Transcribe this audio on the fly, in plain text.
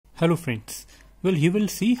Hello friends, well you will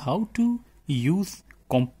see how to use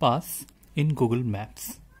compass in Google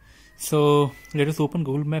Maps. So let us open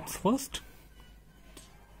Google Maps first.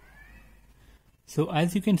 So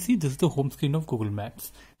as you can see, this is the home screen of Google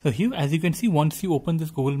Maps. So here, as you can see, once you open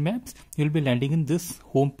this Google Maps, you will be landing in this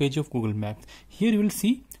home page of Google Maps. Here you will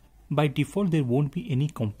see by default there won't be any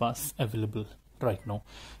compass available right now.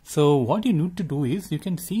 So what you need to do is, you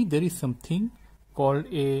can see there is something called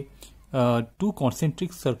a two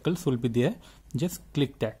concentric circles will be there. Just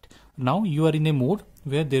click that. Now you are in a mode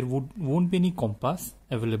where there won't be any compass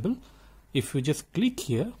available. If you just click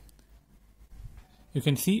here, you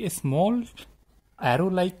can see a small arrow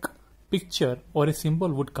like picture or a symbol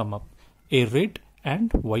would come up, a red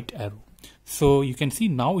and white arrow. So you can see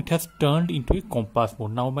now it has turned into a compass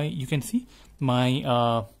mode. Now you can see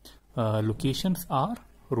my locations are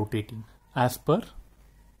rotating as per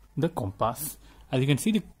the compass. As you can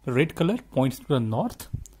see, the red color points to the north.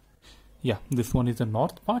 Yeah, this one is the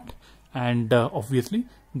north part, and obviously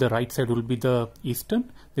the right side will be the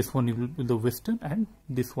eastern, this one will be the western, and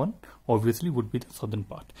this one obviously would be the southern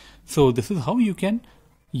part. So this is how you can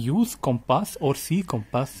use compass or see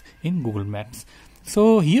compass in Google Maps.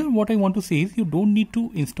 So here what I want to say is, you don't need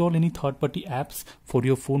to install any third-party apps for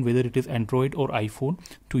your phone, whether it is Android or iPhone,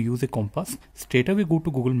 to use a compass. Straight away go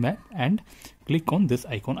to Google Map and click on this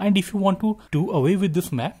icon. And if you want to do away with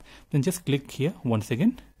this map, then just click here once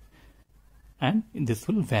again and this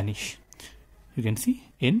will vanish. You can see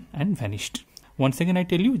in and vanished. Once again I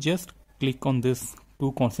tell you, just click on this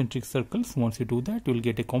two concentric circles. Once you do that, you will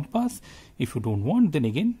get a compass. If you don't want, then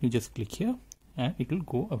again you just click here and it will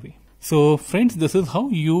go away. So friends, this is how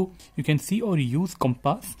you can see or use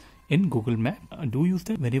compass in Google Map. Do use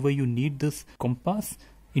that whenever you need this compass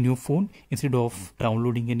in your phone. Instead of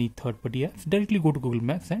downloading any third-party apps, directly go to Google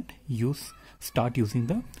Maps and start using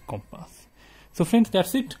the compass. So friends,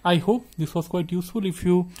 that's it. I hope this was quite useful. If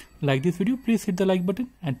you like this video, please hit the like button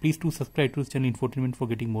and please do subscribe to this channel Infotainment for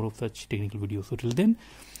getting more of such technical videos. So till then,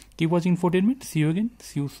 keep watching Infotainment. See you again.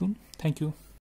 See you soon. Thank you.